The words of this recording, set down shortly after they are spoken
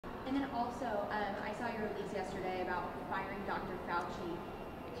And then also, I saw your release yesterday about firing Dr. Fauci.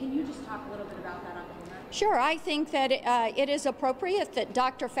 Can you just talk a little bit about that on camera? Sure. I think that it is appropriate that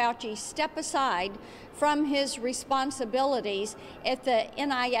Dr. Fauci step aside from his responsibilities at the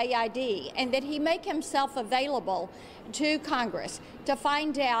NIAID and that he make himself available to Congress to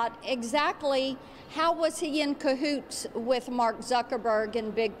find out exactly how was he in cahoots with Mark Zuckerberg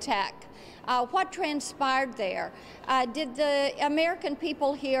and big tech. What transpired there? Did the American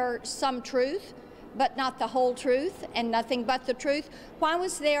people hear some truth, but not the whole truth and nothing but the truth? Why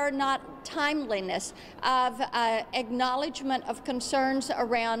was there not timeliness of acknowledgement of concerns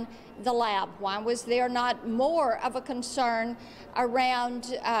around the lab? Why was there not more of a concern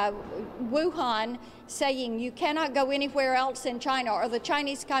around Wuhan saying you cannot go anywhere else in China, or the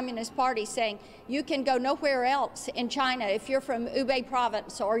Chinese Communist Party saying you can go nowhere else in China if you're from Hubei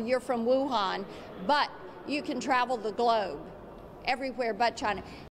province or you're from Wuhan, but you can travel the globe everywhere but China?